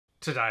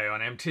Today on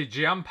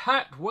MTG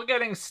Unpacked, we're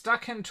getting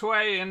stuck into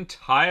an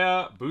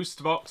entire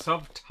booster box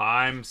of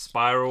Time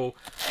Spiral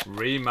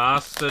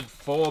Remastered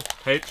for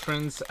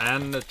patrons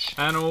and the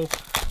channel.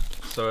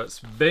 So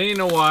it's been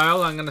a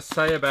while, I'm going to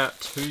say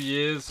about 2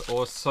 years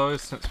or so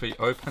since we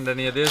opened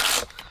any of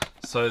this.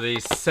 So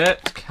the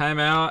set came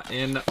out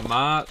in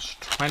March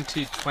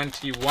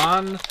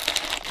 2021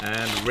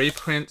 and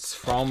reprints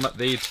from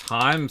the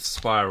Time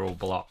Spiral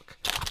block.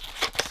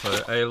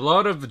 So a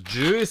lot of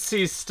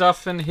juicy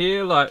stuff in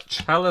here, like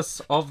Chalice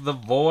of the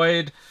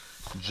Void,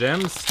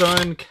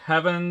 Gemstone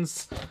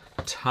Caverns,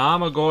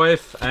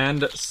 Tarmogoyf,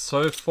 and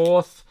so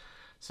forth.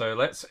 So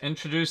let's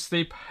introduce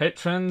the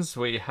patrons.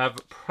 We have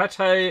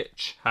Prete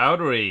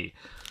Chowdhury.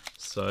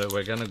 So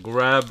we're going to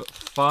grab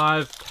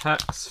 5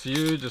 packs for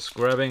you, just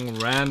grabbing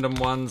random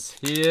ones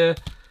here.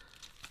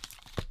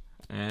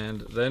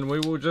 And then we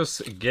will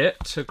just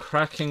get to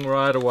cracking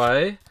right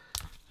away.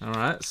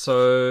 Alright,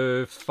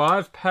 so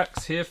 5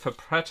 packs here for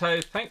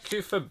Prete. Thank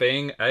you for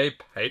being a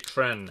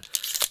patron.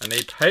 And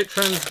the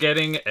patrons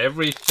getting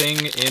everything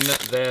in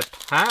their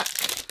pack.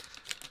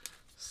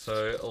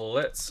 So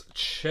let's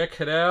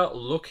check it out.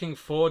 Looking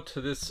forward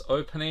to this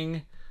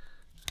opening.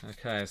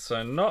 Okay,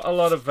 so not a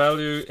lot of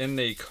value in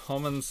the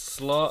common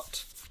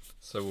slot.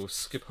 So we'll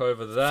skip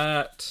over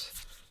that.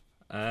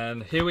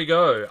 And here we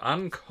go.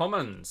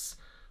 Uncommons.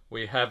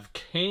 We have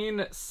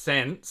Keen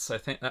Sense. I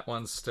think that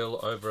one's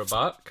still over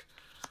 $1.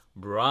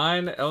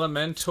 Brine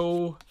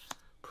Elemental,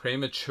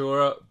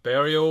 Premature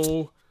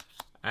Burial,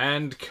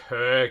 and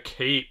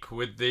Keep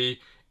with the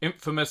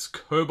infamous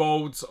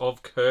Kobolds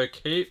of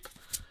Keep.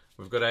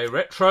 We've got a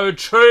Retro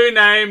True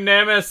Name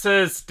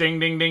Nemesis, ding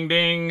ding ding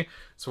ding.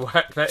 So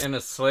whack that in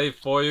a sleeve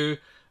for you,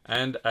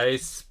 and a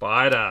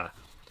Spider.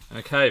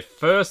 Okay,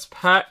 first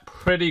pack,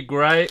 pretty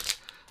great.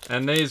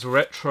 And these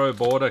retro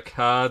border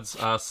cards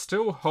are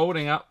still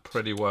holding up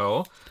pretty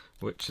well,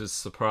 which is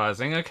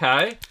surprising.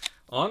 Okay.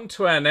 On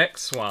to our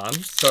next one.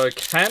 So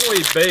can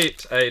we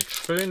beat a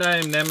True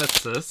Name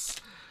Nemesis?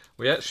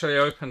 We actually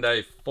opened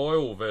a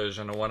foil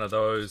version of one of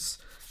those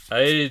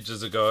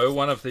ages ago.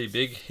 One of the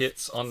big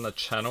hits on the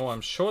channel.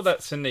 I'm sure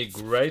that's in the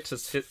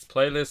greatest hits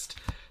playlist.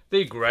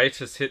 The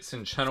greatest hits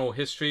in channel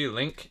history.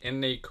 Link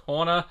in the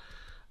corner.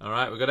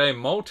 Alright, we've got a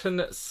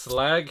Molten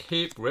Slag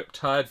Heap,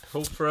 Riptide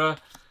Pilferer,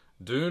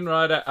 Dune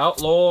Rider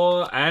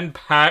Outlaw, and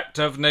Pact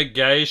of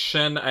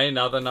Negation.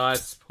 Another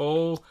nice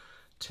pull.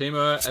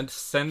 Temur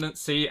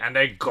Ascendancy, and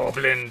a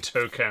Goblin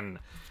token.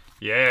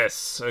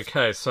 Yes,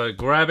 okay, so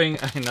grabbing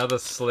another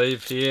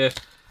sleeve here.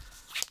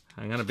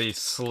 I'm going to be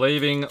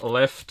sleeving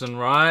left and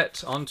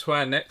right. On to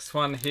our next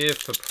one here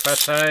for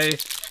Prete.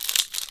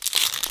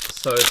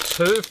 So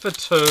 2 for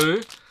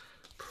 2.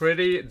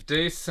 Pretty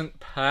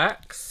decent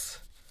packs.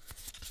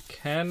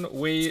 Can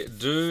we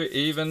do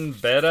even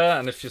better?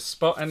 And if you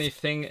spot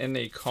anything in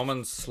the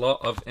common slot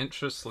of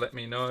interest, let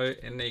me know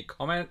in the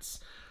comments.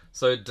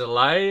 So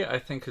Delay, I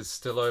think, is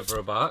still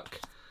over $1.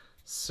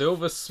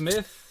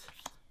 Silversmith,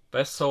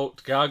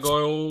 Basalt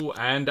Gargoyle,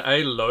 and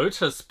a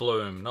Lotus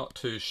Bloom. Not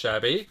too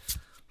shabby.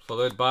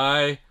 Followed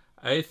by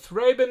a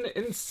Thraben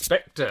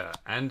Inspector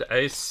and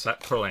a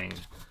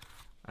Saproling.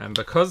 And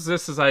because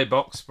this is a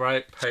box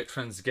break,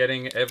 patrons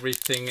getting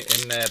everything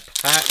in their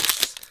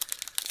packs.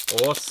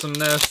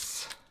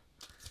 Awesomeness.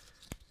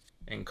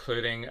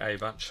 Including a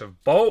bunch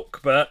of bulk,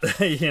 but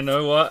you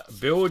know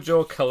what? Build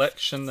your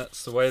collection,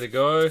 that's the way to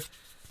go.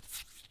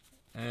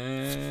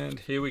 And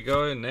here we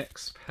go,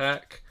 next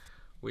pack.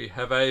 We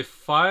have a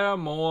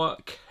Firemore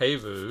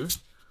Kavu,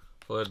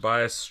 followed by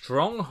a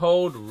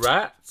Stronghold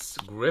Rats,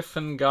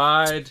 Griffin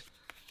Guide,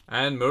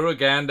 and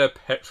Muruganda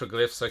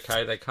Petroglyphs.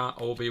 Okay, they can't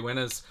all be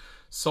winners.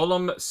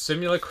 Solemn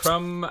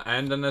Simulacrum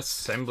and an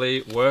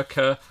Assembly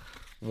Worker.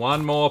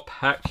 One more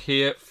pack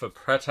here for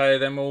Prete,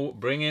 then we'll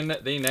bring in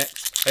the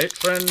next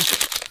patron.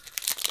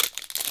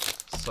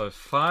 So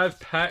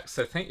 5 packs,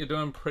 I think you're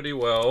doing pretty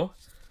well.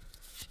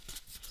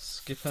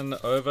 Skipping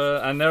over,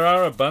 and there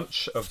are a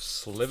bunch of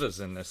slivers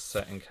in this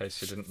set in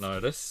case you didn't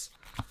notice.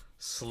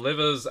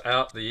 Slivers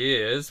out the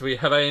ears. We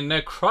have a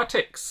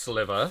Necrotic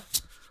Sliver,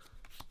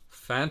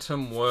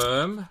 Phantom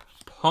Worm,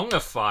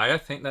 Pongify, I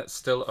think that's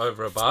still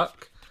over $1,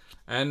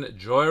 and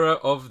Joyra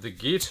of the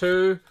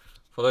Gitu,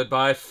 followed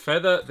by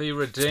Feather the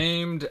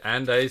Redeemed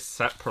and a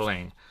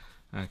Saproling.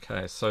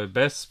 Okay, so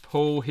best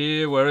pull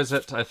here, where is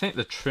it? I think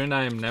the True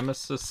Name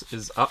Nemesis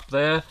is up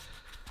there.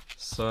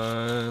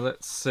 So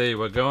let's see,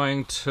 we're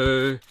going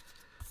to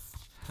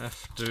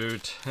have to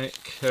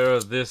take care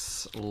of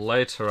this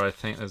later, I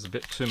think. There's a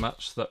bit too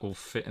much that will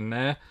fit in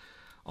there.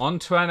 On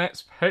to our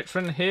next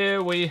patron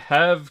here, we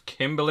have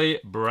Kimberly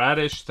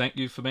Bradish. Thank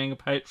you for being a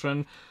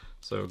patron.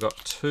 So we've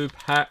got 2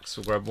 packs,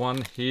 we'll grab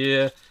one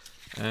here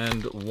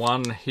and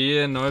one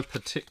here, no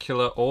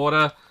particular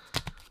order.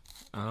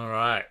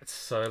 Alright,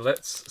 so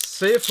let's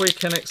see if we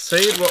can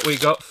exceed what we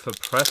got for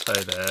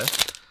Prete there.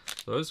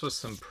 Those were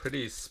some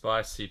pretty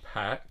spicy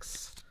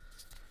packs.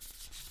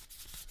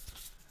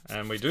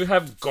 And we do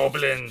have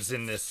goblins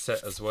in this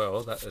set as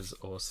well. That is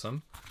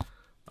awesome.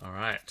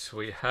 Alright,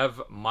 we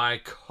have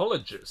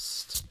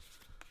Mycologist.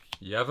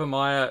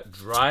 Yavimaya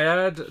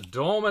Dryad,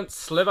 Dormant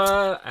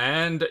Sliver,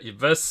 and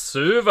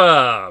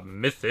Vesuva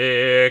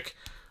Mythic.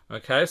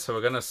 Okay, so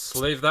we're going to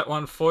sleeve that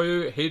one for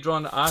you.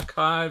 Hedron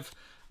Archive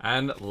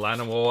and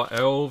Llanowar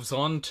Elves.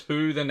 On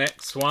to the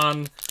next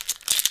one.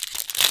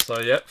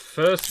 So, yep,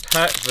 first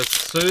pack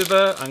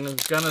Vesuva. I'm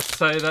going to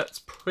say that's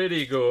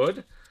pretty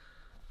good.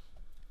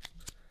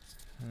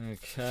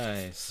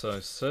 Okay,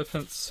 so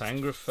Serpent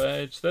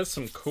Sangrophage. There's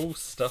some cool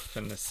stuff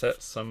in this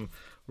set. Some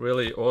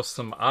really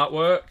awesome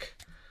artwork.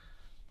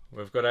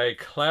 We've got a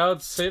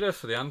Cloud Seeder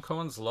for the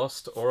uncommons,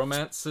 Lost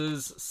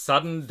Oromancers,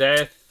 Sudden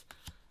Death,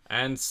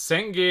 and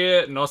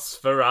Sengir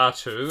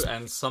Nosferatu,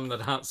 and some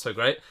that aren't so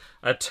great.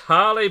 A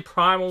Tali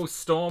Primal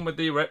Storm with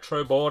the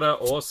retro border,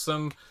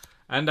 awesome.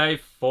 And a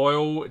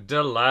foil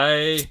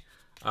Delay,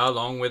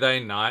 along with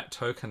a Knight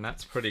token,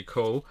 that's pretty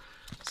cool.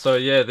 So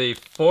yeah, the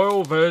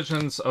foil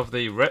versions of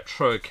the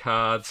retro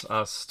cards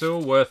are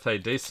still worth a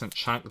decent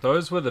chunk.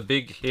 Those were the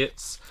big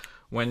hits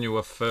when you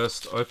were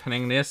first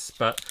opening this,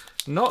 but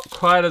not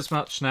quite as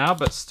much now,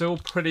 but still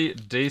pretty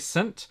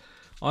decent.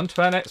 On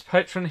to our next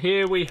patron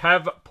here, we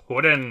have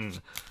Puddin.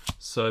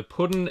 So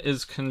Puddin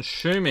is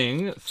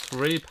consuming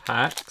 3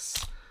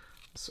 packs.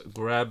 Let's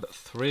grab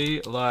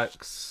 3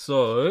 like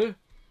so.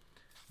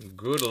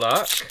 Good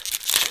luck.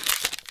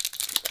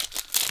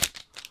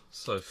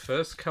 So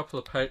first couple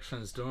of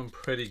patrons doing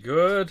pretty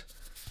good.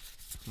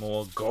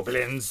 More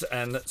goblins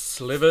and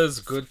slivers,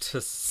 good to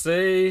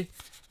see.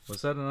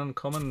 Was that an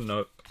uncommon?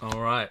 Nope.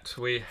 Alright,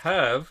 we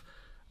have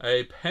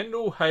a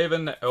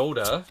Pendlehaven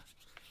Elder,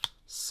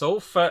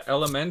 Sulphur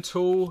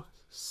Elemental,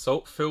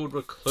 Saltfield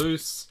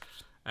Recluse,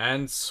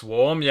 and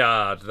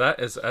Swarmyard. That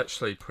is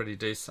actually pretty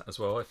decent as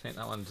well. I think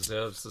that one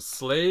deserves a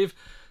sleeve.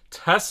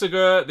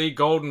 Tassiger, the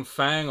Golden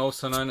Fang,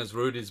 also known as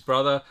Rudy's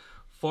brother,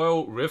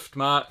 Foil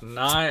Riftmark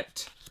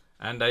Knight,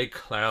 and a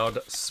Cloud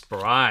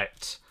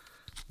Sprite.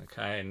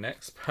 Okay,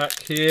 next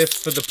pack here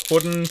for the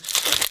Puddin.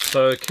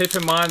 So keep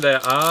in mind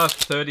there are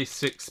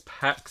 36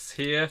 packs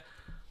here.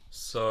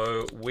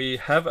 So we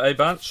have a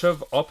bunch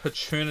of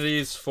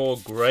opportunities for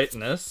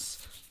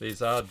greatness.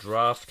 These are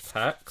draft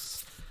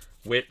packs,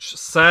 which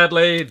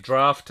sadly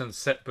draft and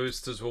set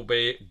boosters will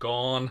be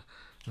gone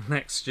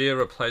next year,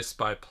 replaced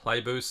by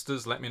play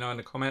boosters. Let me know in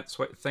the comments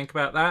what you think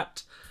about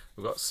that.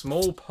 We've got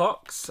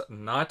Smallpox,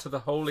 Knight of the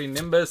Holy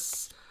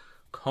Nimbus,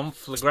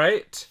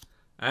 Conflagrate,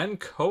 and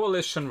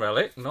Coalition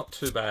Relic, not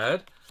too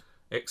bad.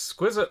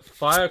 Exquisite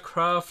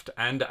Firecraft,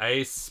 and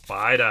a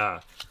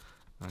Spider.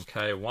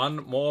 Okay, one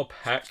more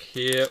pack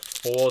here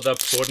for the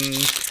Puddin.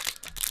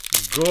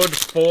 Good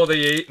for the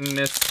eating,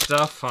 this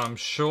stuff, I'm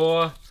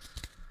sure.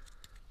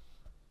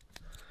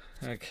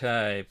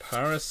 Okay,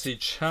 Piracy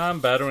Charm,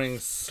 Battering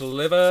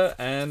Sliver,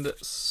 and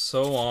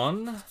so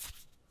on.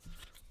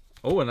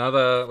 Oh,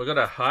 another, we've got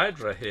a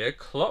Hydra here,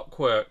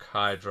 Clockwork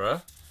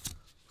Hydra,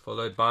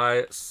 followed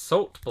by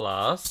Salt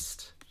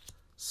Blast,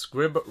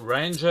 Scrib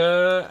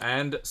Ranger,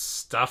 and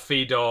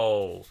Stuffy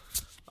Doll,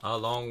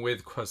 along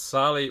with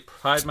Quasali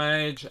Pride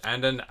Mage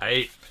and an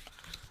Ape.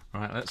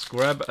 Alright, let's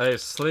grab a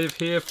sleeve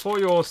here for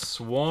your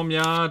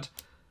Swarmyard,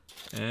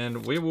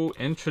 and we will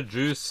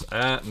introduce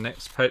our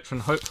next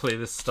patron. Hopefully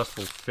this stuff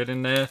will fit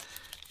in there.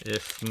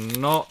 If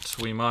not,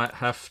 we might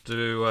have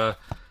to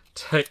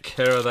take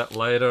care of that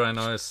later. I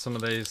know some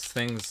of these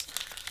things,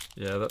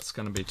 yeah, that's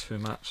going to be too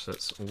much.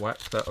 Let's whack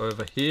that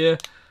over here.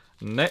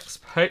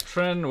 Next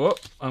patron. Whoop,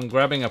 I'm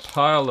grabbing a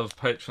pile of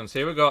patrons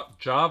here. We've got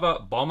Java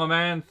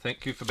Bomberman.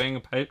 Thank you for being a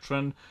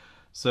patron.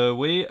 So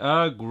we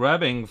are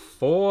grabbing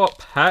 4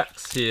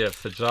 packs here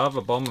for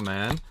Java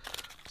Bomberman.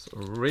 So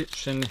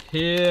reach in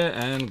here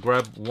and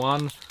grab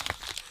one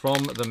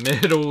from the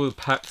middle. The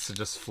packs are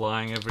just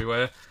flying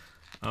everywhere.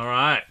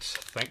 Alright,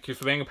 thank you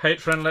for being a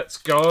patron. Let's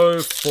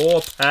go.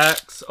 4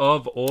 packs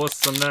of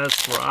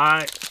awesomeness,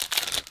 right?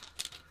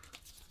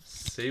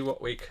 See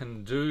what we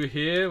can do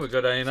here. We've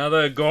got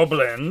another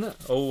Goblin.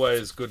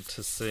 Always good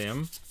to see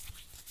him.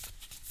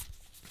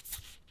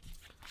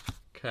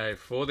 Okay,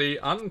 for the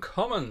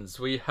uncommons,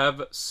 we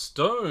have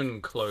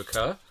Stone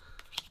Cloaker,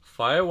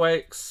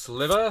 Firewake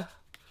Sliver,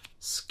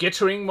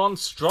 Skittering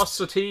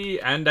Monstrosity,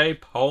 and a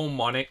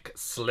Pulmonic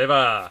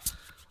Sliver,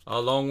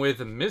 along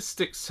with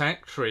Mystic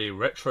Sanctuary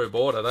Retro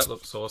Border. That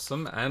looks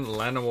awesome. And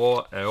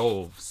Llanowar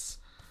Elves.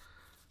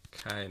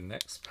 Okay,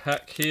 next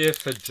pack here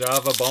for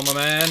Java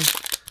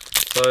Bomberman.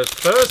 So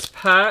first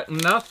pack,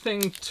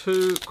 nothing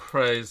too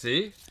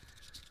crazy.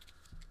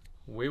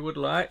 We would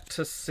like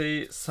to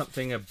see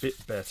something a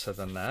bit better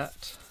than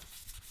that.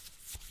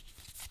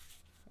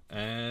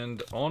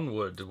 And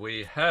onward,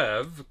 we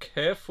have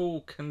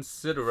Careful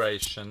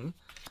Consideration,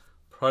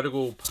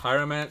 Prodigal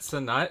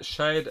Pyromancer,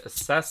 Nightshade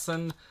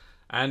Assassin,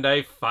 and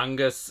a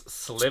Fungus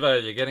Sliver.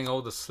 You're getting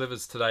all the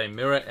slivers today.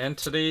 Mirror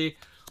Entity,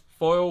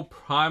 Foil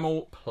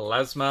Primal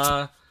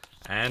Plasma,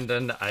 and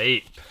an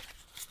Ape.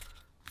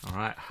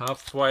 Alright,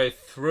 halfway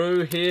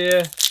through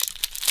here.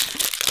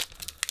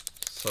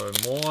 So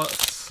more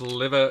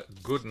sliver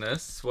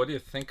goodness. What do you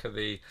think of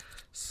the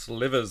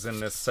slivers in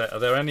this set? Are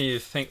there any you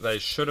think they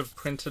should have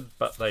printed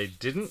but they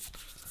didn't?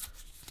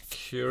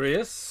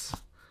 Curious.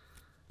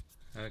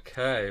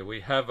 Okay, we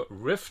have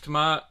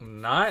Riftmark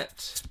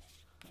Knight,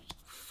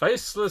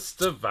 Faceless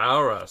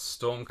Devourer,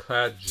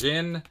 Stormcloud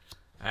Djinn,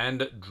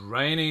 and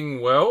Draining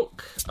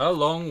Whelk,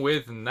 along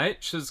with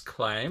Nature's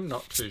Claim,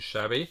 not too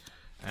shabby,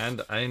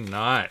 and a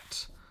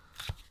Knight.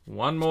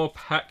 One more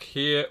pack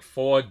here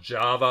for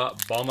Java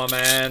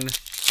Bomberman.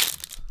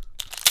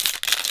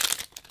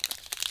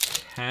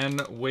 Can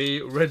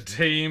we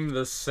redeem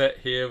the set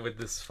here with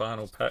this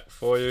final pack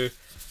for you?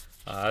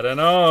 I don't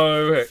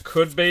know. It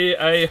could be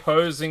a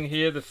hosing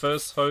here, the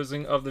first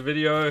hosing of the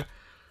video.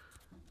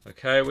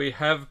 Okay, we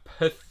have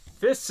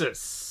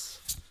Pathesis.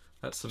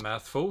 That's a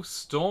mouthful.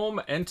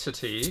 Storm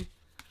Entity.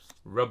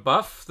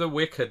 Rebuff the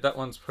Wicked. That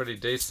one's pretty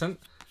decent.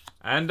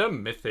 And a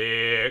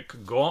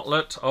Mythic.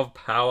 Gauntlet of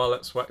Power.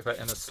 Let's whack that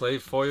in a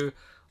sleeve for you.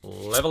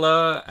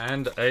 Leveler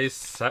and a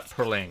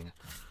Saproling.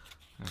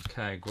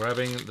 Okay,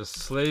 grabbing the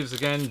sleeves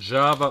again.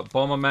 Java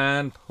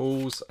Bomberman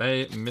pulls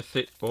a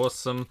Mythic.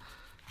 Awesome.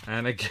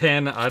 And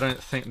again, I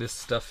don't think this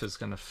stuff is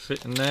going to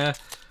fit in there.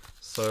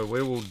 So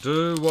we will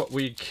do what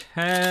we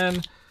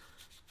can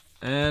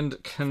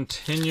and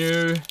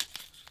continue.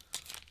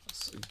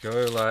 Let's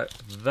go like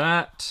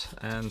that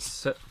and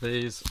set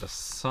these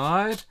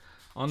aside.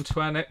 On to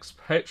our next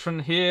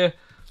patron here.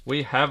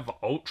 We have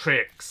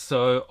Ultrix.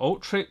 So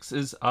Ultrix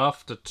is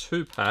after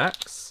 2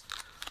 packs.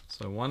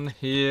 So one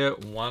here,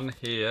 one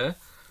here.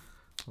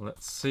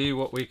 Let's see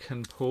what we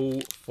can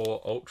pull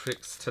for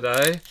Ultrix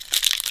today.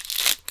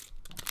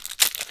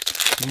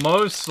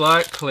 Most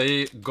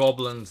likely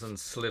goblins and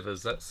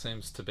slivers. That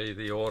seems to be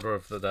the order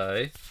of the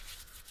day.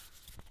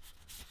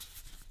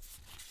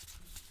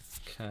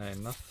 Okay,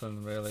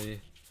 nothing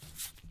really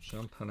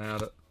jumping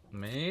out at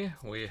me.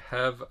 We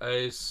have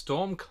a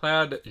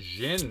Stormcloud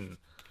Djinn,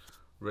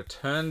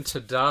 Return to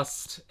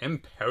Dust,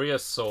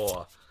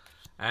 Imperiosaur,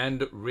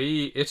 and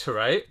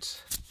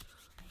Reiterate,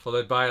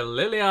 followed by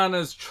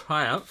Liliana's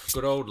Triumph,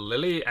 good old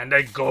Lily, and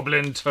a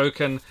Goblin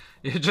token.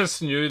 You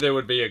just knew there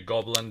would be a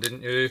Goblin,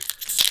 didn't you?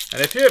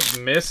 And if you've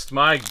missed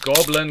my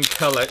Goblin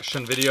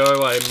collection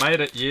video, I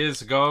made it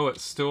years ago.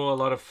 It's still a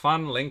lot of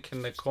fun. Link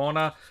in the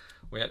corner.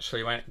 We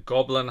actually went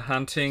Goblin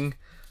hunting.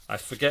 I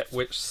forget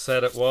which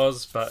set it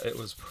was, but it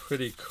was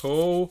pretty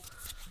cool.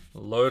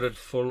 Loaded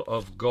full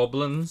of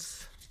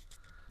goblins.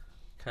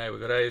 Okay,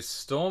 we've got a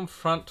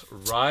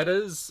Stormfront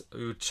Riders,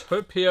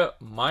 Utopia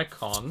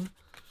Mycon,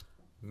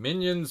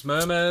 Minions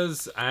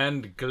Murmurs,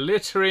 and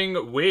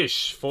Glittering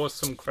Wish for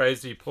some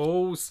crazy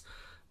pulls.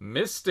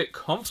 Mystic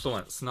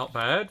Confluence, not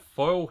bad.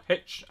 Foil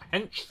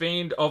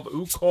Henchfiend of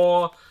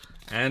Ukor,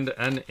 and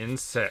an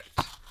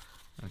Insect.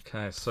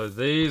 Okay, so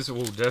these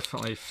will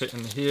definitely fit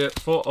in here.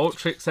 For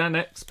Ultrix, our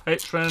next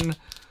patron,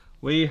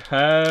 we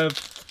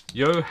have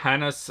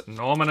Johannes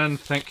Normanen.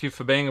 Thank you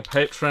for being a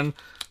patron.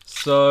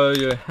 So,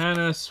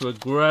 Johannes, we're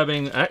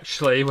grabbing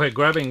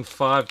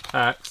 5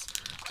 packs.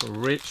 We'll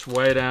reach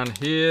way down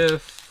here,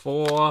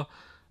 4,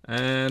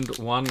 and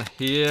 1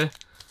 here.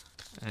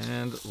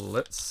 And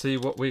let's see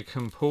what we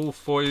can pull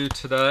for you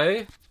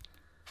today.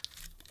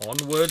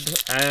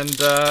 Onward. And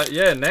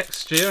yeah,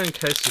 next year, in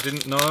case you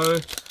didn't know,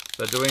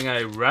 they're doing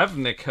a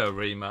Ravnica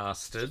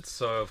remastered.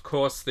 So, of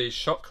course, the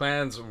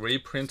Shocklands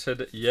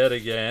reprinted yet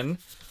again.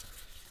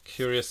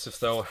 Curious if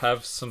they'll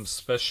have some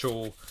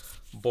special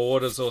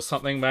borders or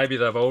something. Maybe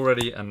they've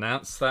already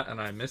announced that and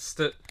I missed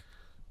it.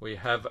 We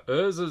have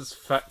Urza's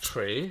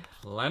Factory,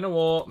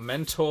 Llanowar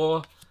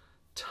Mentor,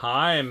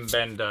 Time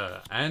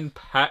Bender, and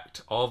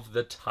Pact of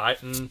the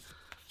Titan,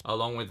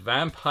 along with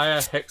Vampire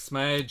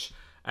Hexmage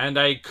and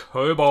a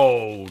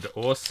Kobold.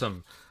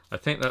 Awesome. I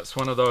think that's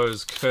one of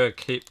those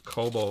Keep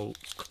Kobold.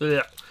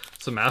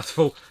 It's a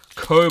mouthful.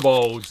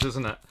 Kobolds,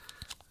 isn't it?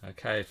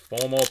 Okay,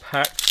 4 more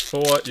packs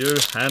for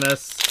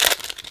Johannes.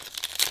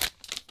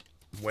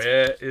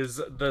 Where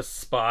is the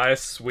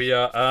spice we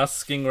are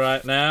asking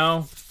right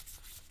now?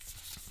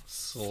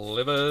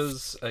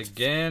 Slivers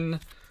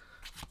again.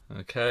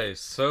 Okay,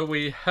 so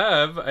we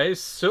have a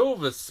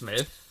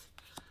Silversmith,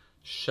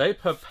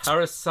 Shaper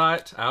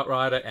Parasite,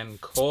 Outrider and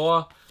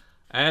Core,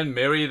 and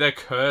Miri the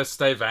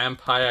Cursed, a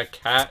Vampire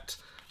Cat.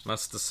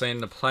 Must have seen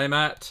the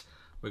playmat.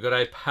 We got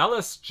a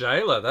Palace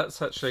Jailer,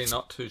 that's actually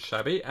not too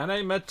shabby, and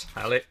a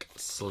Metallic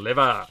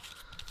Sliver.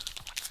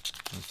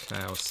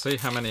 Okay, I'll see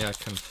how many I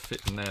can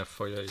fit in there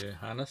for you,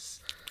 Johannes.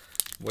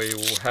 We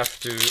will have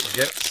to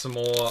get some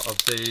more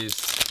of these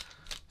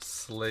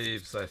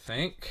sleeves, I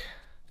think.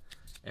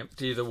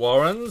 Empty the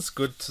Warrens.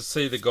 Good to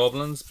see the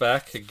Goblins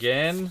back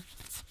again.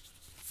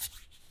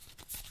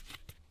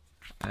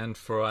 And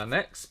for our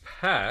next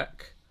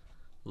pack,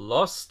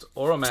 Lost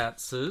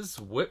Oromancers,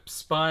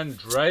 Whipspine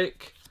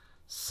Drake,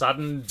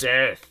 Sudden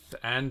Death,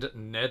 and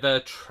Nether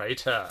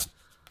Traitor,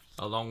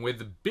 along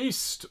with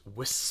Beast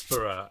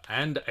Whisperer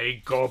and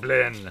a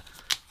Goblin.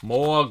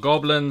 More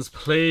Goblins,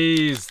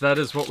 please. That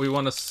is what we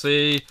want to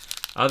see.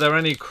 Are there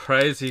any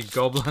crazy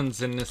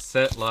Goblins in this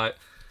set? Like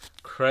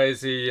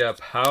crazy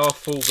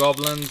powerful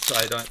Goblins?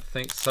 I don't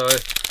think so. I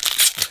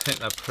think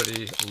they're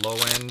pretty low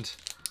end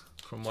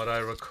from what I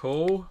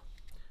recall.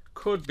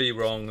 Could be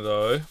wrong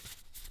though.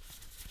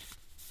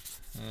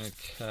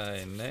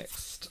 Okay,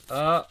 next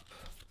up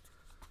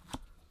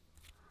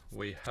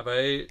We have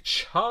a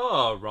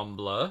Char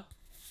Rumbler,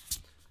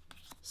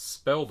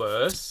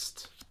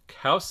 Spellburst,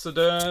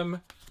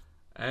 Calciderm,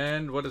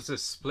 and what is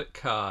this split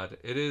card?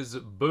 It is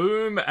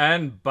Boom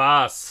and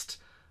Bust.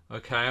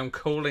 Okay, I'm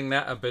calling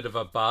that a bit of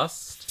a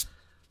bust.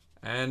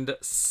 And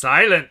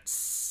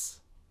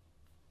Silence.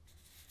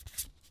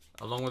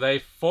 Along with a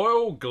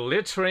foil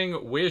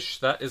Glittering Wish.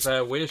 That is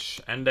our wish.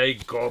 And a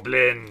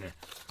Goblin.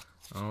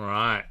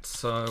 Alright,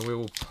 so we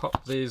will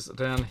pop these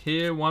down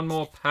here. One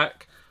more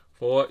pack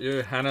for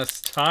Johannes.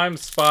 Time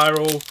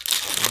Spiral.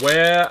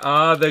 Where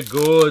are the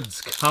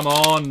goods? Come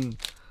on.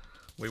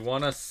 We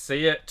want to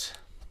see it.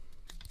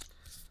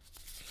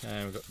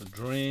 Okay, we've got the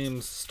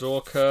Dream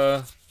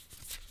Stalker.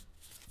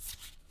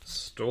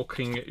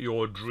 Stalking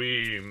your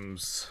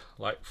dreams.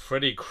 Like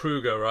Freddy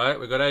Krueger, right?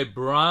 We've got a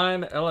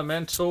Brine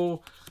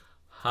Elemental,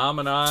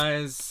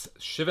 Harmonize,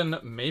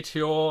 Shivan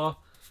Meteor,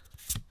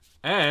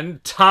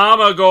 and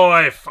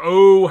Tarmogoyf.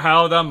 Oh,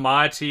 how the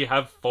mighty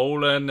have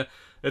fallen.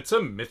 It's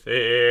a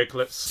mythic.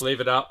 Let's sleeve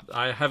it up.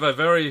 I have a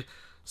very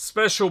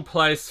special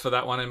place for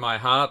that one in my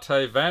heart.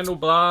 A Vandal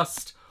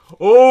Blast.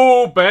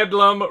 Oh,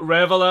 Bedlam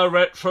Reveler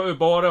Retro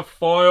Border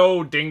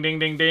Foil. Ding, ding,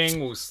 ding, ding.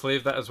 We'll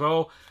sleeve that as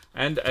well.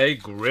 And a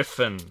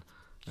Griffin.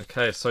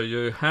 Okay, so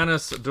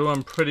Johannes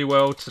doing pretty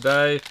well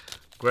today.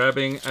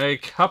 Grabbing a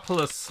couple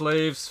of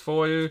sleeves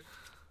for you.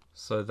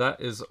 So that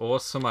is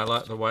awesome. I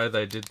like the way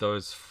they did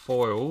those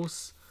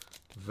foils.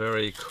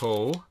 Very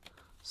cool.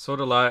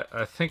 Sort of like,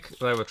 I think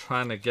they were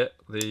trying to get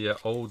the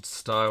old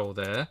style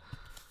there.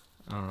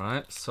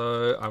 Alright,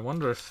 so I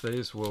wonder if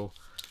these will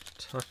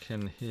tuck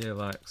in here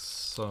like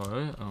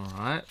so.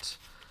 Alright.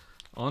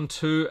 On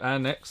to our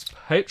next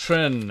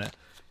patron.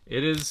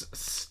 It is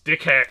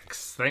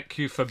StickX. Thank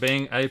you for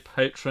being a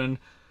patron.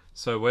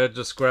 So we're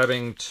just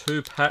grabbing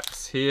 2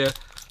 packs here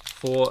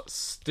for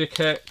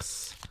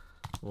StickX.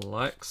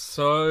 Like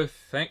so.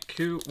 Thank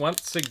you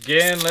once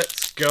again.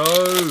 Let's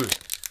go.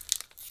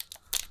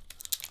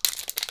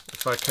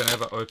 If I can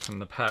ever open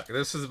the pack.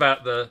 This is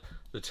about the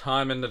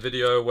time in the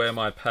video where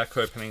my pack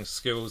opening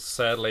skills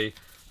sadly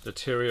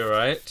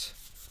deteriorate.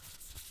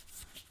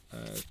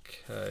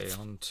 Okay,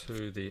 on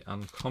to the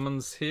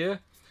uncommons here.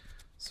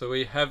 So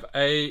we have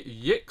a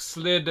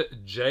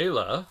Yixlid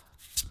Jailer,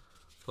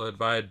 followed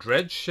by a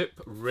Dreadship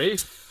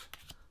Reef,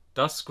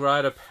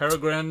 Duskrider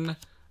Peregrine,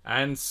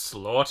 and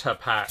Slaughter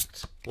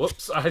Pact.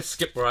 Whoops, I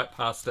skipped right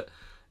past it.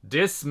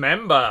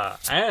 Dismember,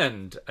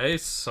 and a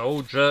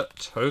Soldier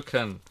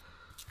Token.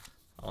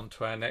 On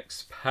to our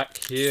next pack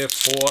here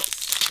for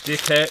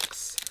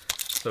StickX.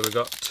 So we've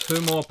got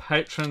 2 more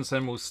patrons,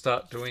 and we'll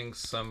start doing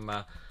some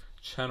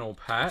channel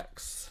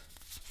packs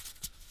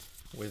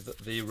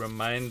with the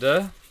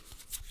remainder.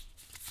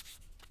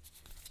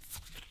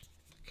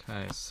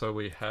 Okay, so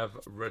we have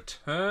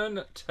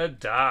Return to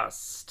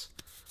Dust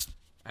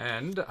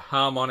and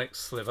Harmonic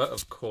Sliver,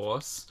 of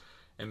course,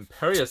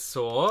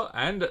 Imperiosaur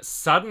and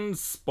Sudden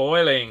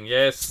Spoiling.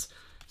 Yes,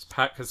 this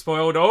pack has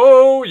spoiled.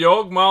 Oh,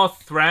 Yawgmoth,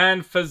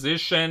 Thran,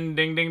 Physician,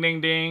 ding, ding,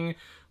 ding, ding.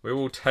 We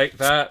will take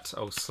that.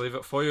 I'll sleeve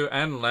it for you.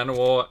 And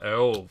Llanowar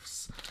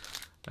Elves.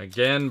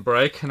 Again,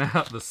 breaking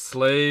out the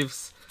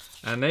sleeves.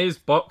 And these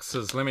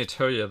boxes, let me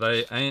tell you,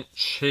 they ain't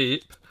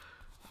cheap.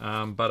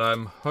 But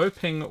I'm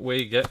hoping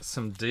we get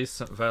some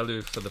decent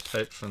value for the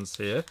patrons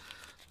here.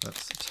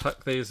 Let's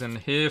tuck these in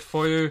here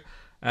for you.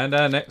 And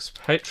our next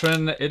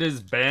patron, it is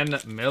Ben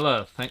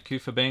Miller. Thank you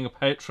for being a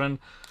patron.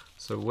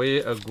 So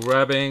we are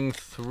grabbing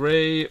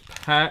 3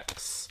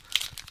 packs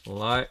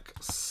like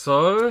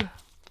so.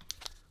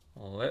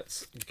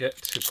 Let's get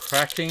to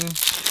cracking.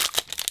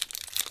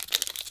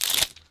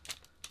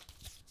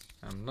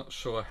 I'm not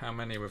sure how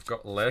many we've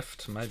got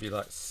left. Maybe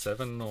like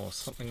 7 or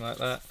something like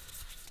that.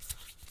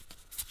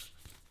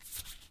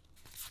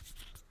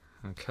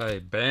 Okay,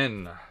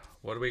 Ben,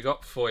 what do we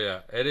got for you?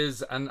 It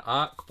is an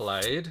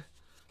Arcblade,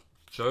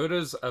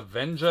 Joda's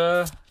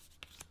Avenger,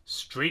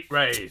 Street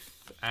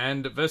Wraith,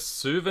 and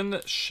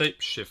Vesuvan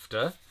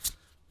Shapeshifter.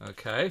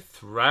 Okay,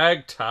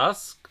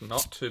 Thragtusk,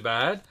 not too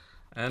bad,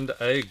 and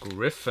a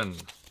Griffin.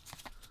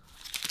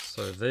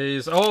 So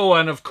these... Oh,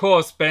 and of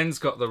course, Ben's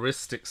got the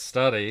Rhystic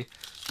Study,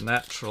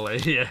 naturally,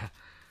 yeah.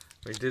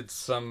 We did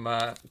some,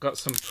 got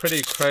some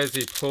pretty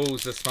crazy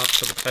pulls this month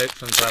for the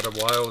patrons out of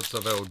Wilds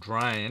of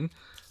Eldraine.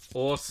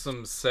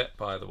 Awesome set,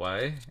 by the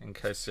way, in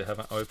case you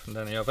haven't opened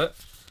any of it.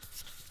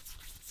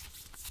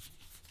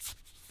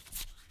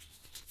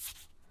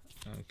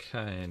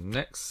 Okay,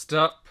 next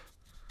up,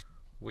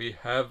 we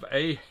have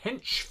a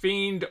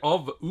Henchfiend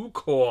of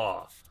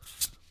Ukor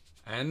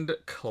and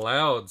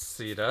Cloud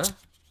Seeder,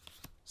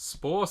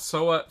 Spore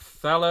Sower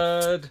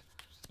Thallard,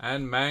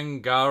 and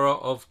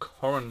Mangara of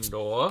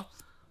Corondor,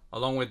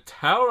 along with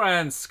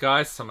Tauran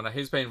Sky Summoner.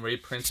 He's been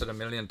reprinted a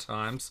million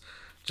times.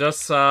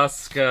 Just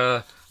ask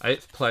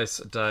 8th place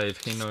Dave,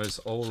 he knows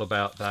all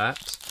about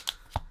that.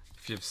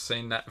 If you've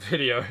seen that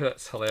video,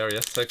 that's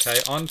hilarious. Okay,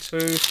 on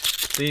to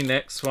the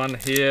next one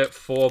here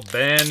for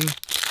Ben.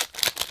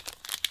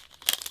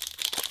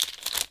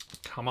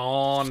 Come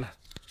on.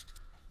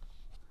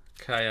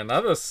 Okay,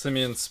 another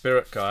Simian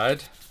Spirit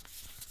Guide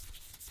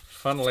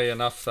funnily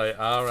enough, they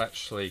are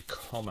actually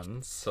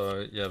common.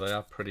 So, yeah, they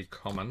are pretty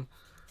common.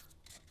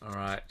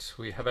 Alright,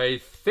 we have a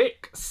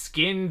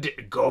thick-skinned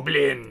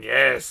goblin,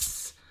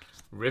 yes!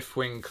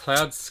 Riftwing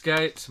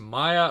Cloudskate,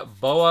 Maya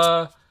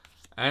Boa,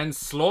 and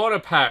Slaughter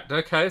Pact.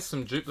 Okay,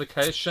 some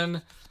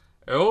duplication.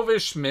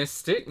 Elvish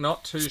Mystic,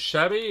 not too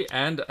shabby,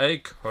 and a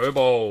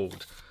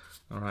Kobold.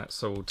 Alright,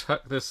 so we'll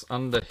tuck this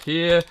under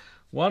here.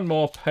 One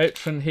more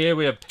patron here.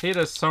 We have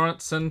Peter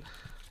Sorensen.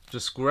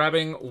 Just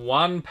grabbing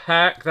one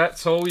pack.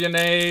 That's all you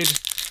need.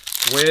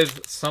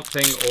 With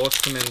something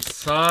awesome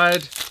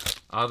inside.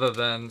 Other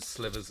than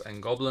slivers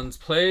and goblins,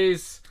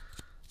 please.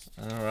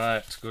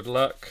 Alright, good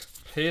luck,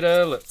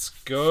 Peter. Let's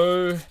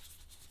go.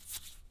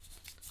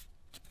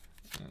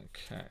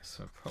 Okay,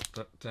 so pop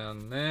that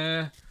down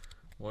there.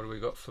 What do we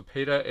got for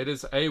Peter? It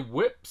is a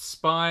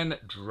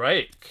Whipspine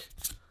Drake.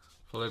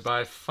 Followed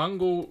by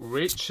Fungal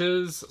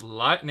Reaches,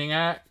 Lightning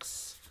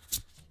Axe,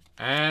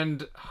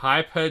 and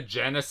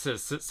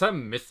Hypergenesis. It's a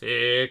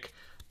mythic.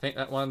 I think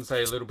that one's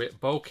a little bit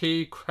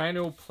bulky.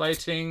 Cranial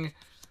Plating,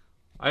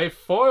 a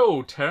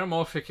foil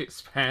Terramorphic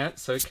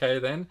Expanse, okay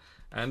then,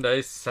 and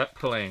a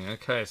Sapling.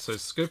 Okay, so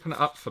scooping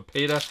it up for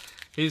Peter.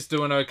 He's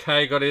doing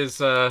okay. Got his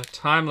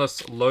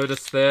Timeless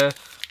Lotus there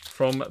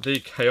from the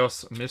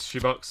Chaos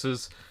Mystery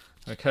Boxes.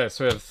 Okay,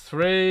 so we have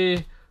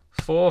 3,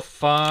 4,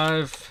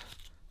 5...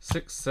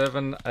 6,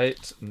 7,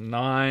 8,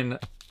 9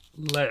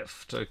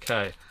 left.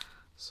 Okay,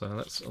 so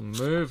let's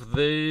move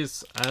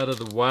these out of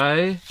the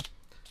way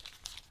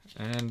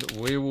and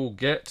we will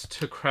get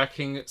to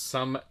cracking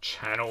some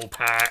channel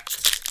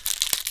packs.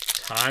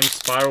 Time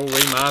Spiral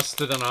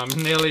Remastered, and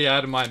I'm nearly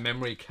out of my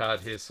memory card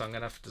here, so I'm going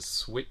to have to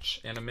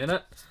switch in a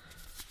minute.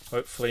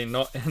 Hopefully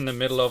not in the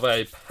middle of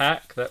a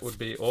pack, that would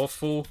be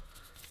awful.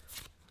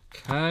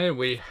 Okay,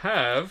 we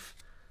have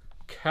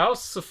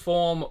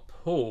Calciform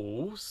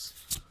Pools,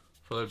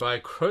 followed by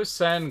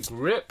Crosan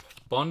Grip,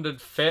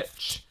 Bonded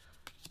Fetch,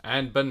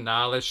 and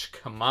Banalish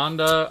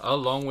Commander,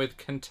 along with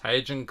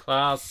Contagion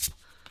Clasp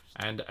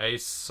and a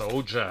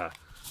Soldier.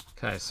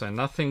 Okay, so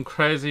nothing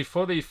crazy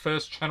for the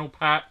first channel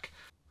pack.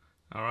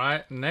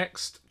 Alright,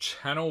 next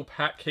channel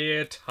pack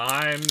here,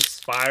 Time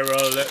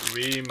Spiral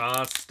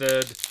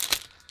Remastered.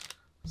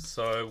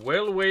 So,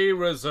 will we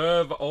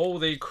reserve all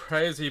the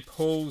crazy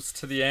pulls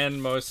to the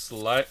end? Most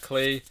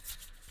likely.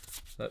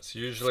 That's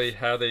usually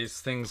how these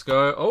things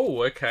go.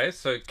 Oh, okay,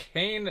 so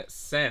Keen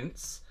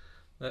Sense.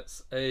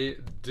 That's a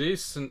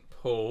decent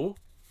pull.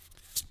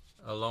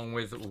 Along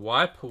with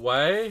Wipe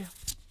Away,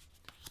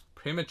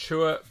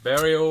 Premature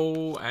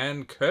Burial,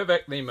 and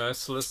Curvec the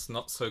Merciless,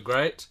 not so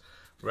great.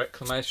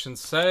 Reclamation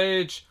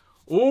Sage.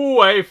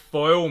 Ooh, a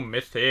foil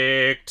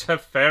mythic.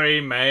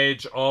 Teferi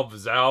Mage of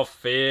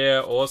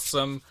Zalfir,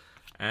 awesome.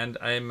 And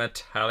a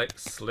Metallic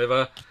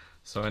Sliver.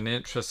 So in the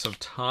interest of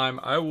time,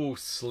 I will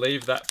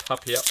sleeve that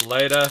puppy up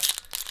later.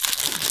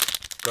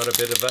 Got a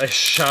bit of a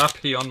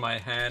Sharpie on my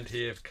hand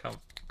here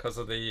because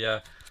of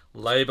the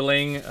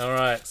labeling.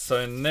 Alright,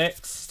 so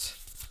next,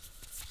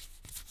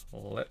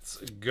 let's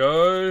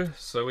go.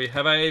 So we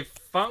have a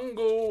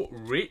Fungal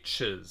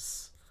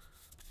Reaches,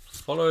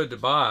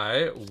 followed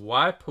by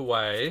Wipe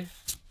Away,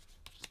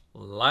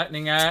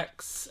 Lightning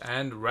Axe,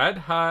 and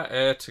Radha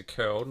Air to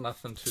Curl.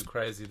 Nothing too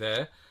crazy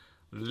there.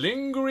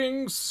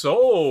 Lingering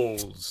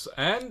Souls,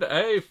 and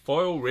a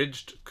Foil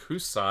Ridged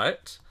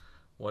Kusite,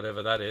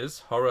 whatever that is,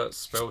 Horror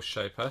Spell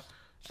Shaper,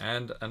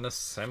 and an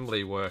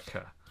Assembly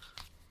Worker.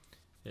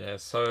 Yeah,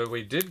 so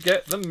we did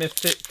get the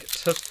Mythic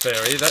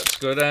Teferi, that's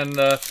good, and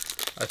I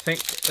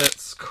think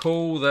it's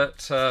cool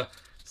that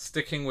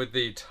sticking with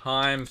the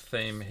time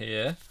theme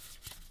here,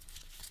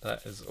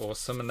 that is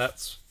awesome, and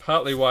that's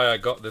partly why I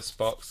got this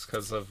box,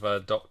 because of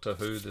Doctor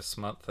Who this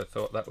month. I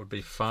thought that would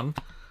be fun.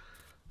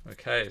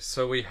 Okay,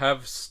 so we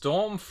have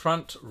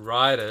Stormfront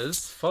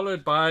Riders,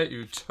 followed by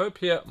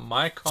Utopia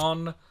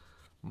Mycon,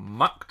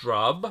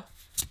 Muckdrub,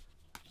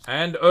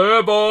 and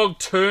Urborg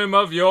Tomb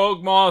of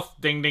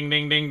Yawgmoth. Ding, ding,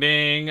 ding, ding,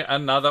 ding.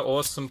 Another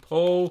awesome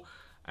pull.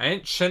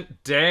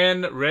 Ancient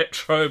Dan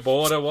Retro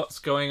Border, what's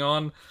going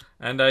on?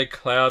 And a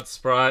Cloud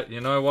Sprite. You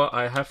know what?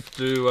 I have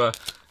to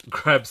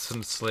grab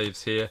some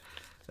sleeves here.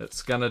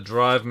 It's going to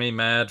drive me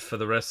mad for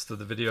the rest of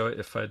the video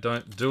if I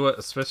don't do it,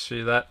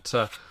 especially that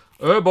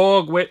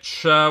Urborg,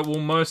 which will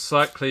most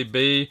likely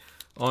be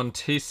on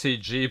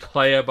TCG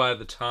Player by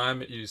the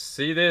time you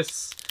see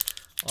this.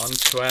 On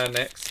to our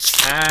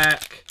next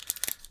pack.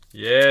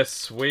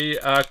 Yes, we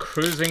are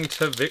cruising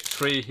to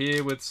victory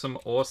here with some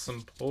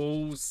awesome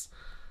pulls.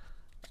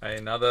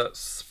 Another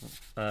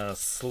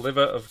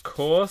sliver, of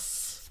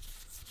course.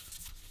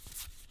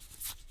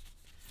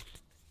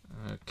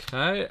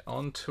 Okay,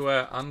 on to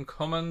our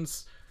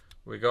uncommons.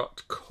 We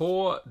got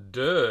Core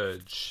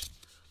Dirge,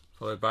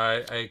 followed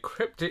by a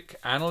Cryptic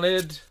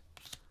Annelid.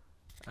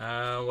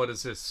 What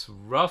is this?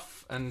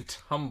 Rough and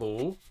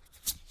Tumble.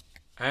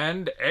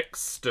 And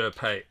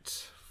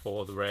Extirpate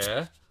for the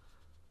rare.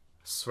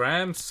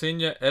 SRAM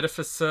Senior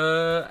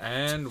Edificer.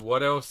 And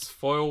what else?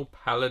 Foil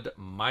Pallid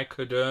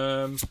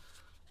Mycoderm.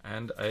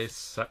 And a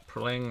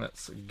Sapling.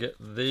 Let's get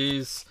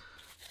these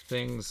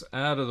things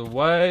out of the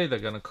way. They're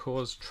going to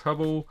cause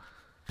trouble.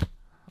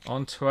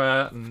 On to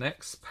our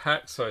next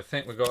pack. So I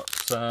think we've got,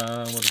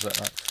 what is that,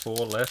 like 4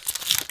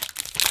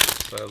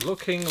 left. So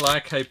looking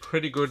like a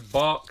pretty good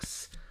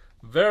box.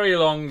 Very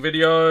long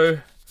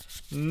video.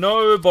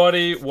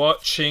 Nobody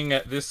watching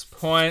at this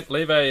point.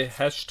 Leave a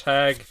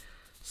hashtag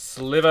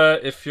sliver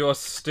if you're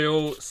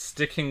still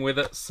sticking with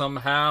it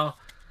somehow.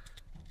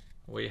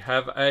 We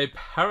have a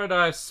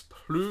Paradise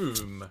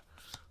Plume,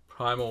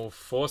 Primal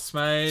Force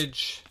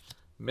Mage,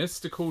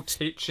 Mystical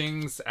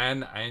Teachings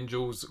and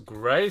Angel's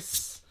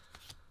Grace.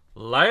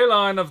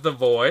 Leyline of the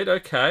Void.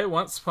 Okay,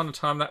 once upon a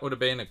time that would have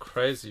been a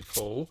crazy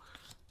pull.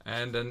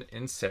 And an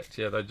Insect.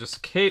 Yeah, they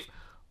just keep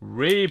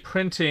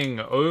reprinting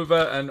over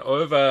and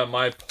over.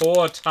 My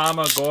poor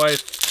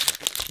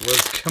Tarmogoyf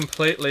was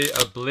completely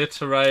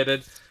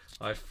obliterated.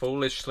 I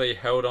foolishly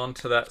held on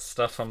to that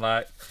stuff. I'm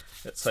like,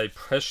 it's a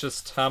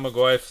precious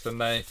Tarmogoyf. Then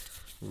they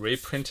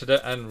reprinted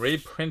it and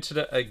reprinted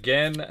it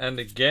again and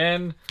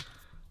again.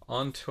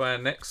 On to our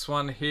next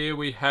one here.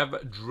 We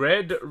have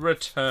Dread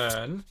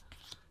Return,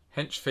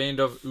 Henchfiend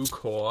of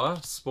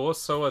Ukor, Spore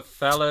Sower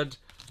Thallid,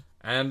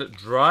 and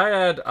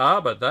Dryad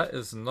Arbor. That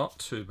is not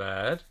too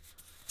bad.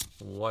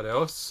 What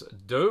else?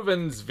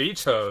 Dovin's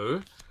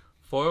Veto,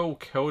 Foil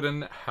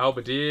Keldon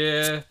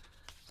Halberdier,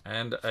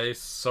 and a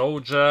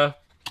Soldier.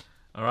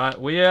 Alright,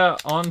 we are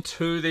on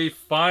to the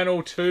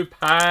final 2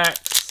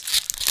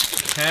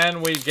 packs.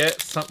 Can we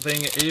get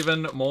something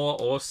even more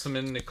awesome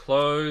in the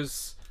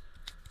close?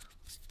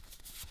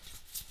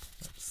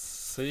 Let's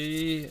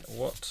see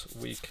what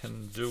we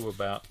can do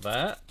about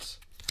that.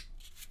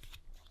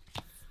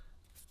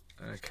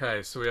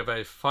 Okay, so we have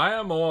a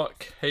Firemore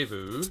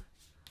Kevu,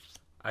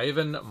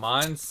 Avon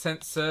Mind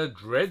Sensor,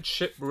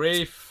 Dreadship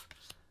Reef,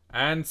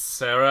 and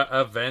Sarah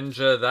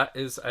Avenger. That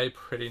is a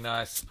pretty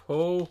nice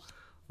pull.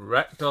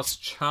 Rakdos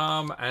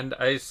Charm and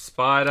a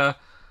Spider.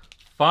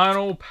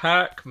 Final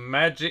pack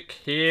Magic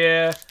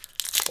here.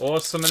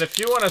 Awesome. And if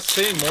you want to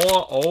see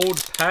more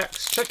old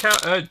packs, check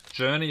out our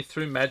journey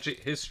through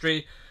Magic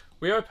history.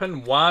 We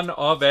opened one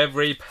of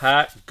every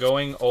pack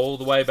going all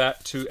the way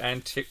back to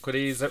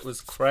Antiquities. It was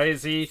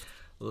crazy.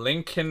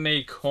 Link in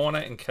the corner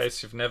in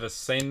case you've never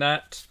seen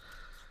that.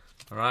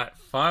 Alright,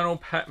 final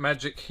pack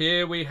Magic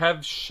here. We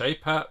have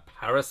Shaper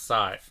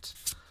Parasite,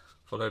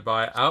 followed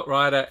by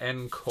Outrider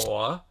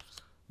Encore,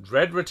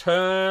 Dread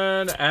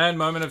Return, and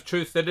Moment of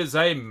Truth. That is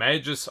a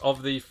Magus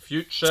of the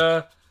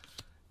Future,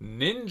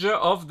 Ninja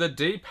of the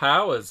Deep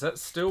Hours.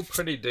 That's still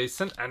pretty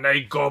decent. And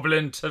a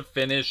Goblin to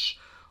finish.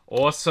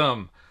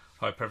 Awesome.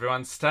 Hope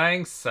everyone's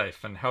staying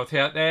safe and healthy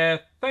out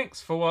there.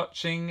 Thanks for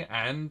watching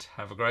and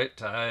have a great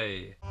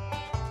day.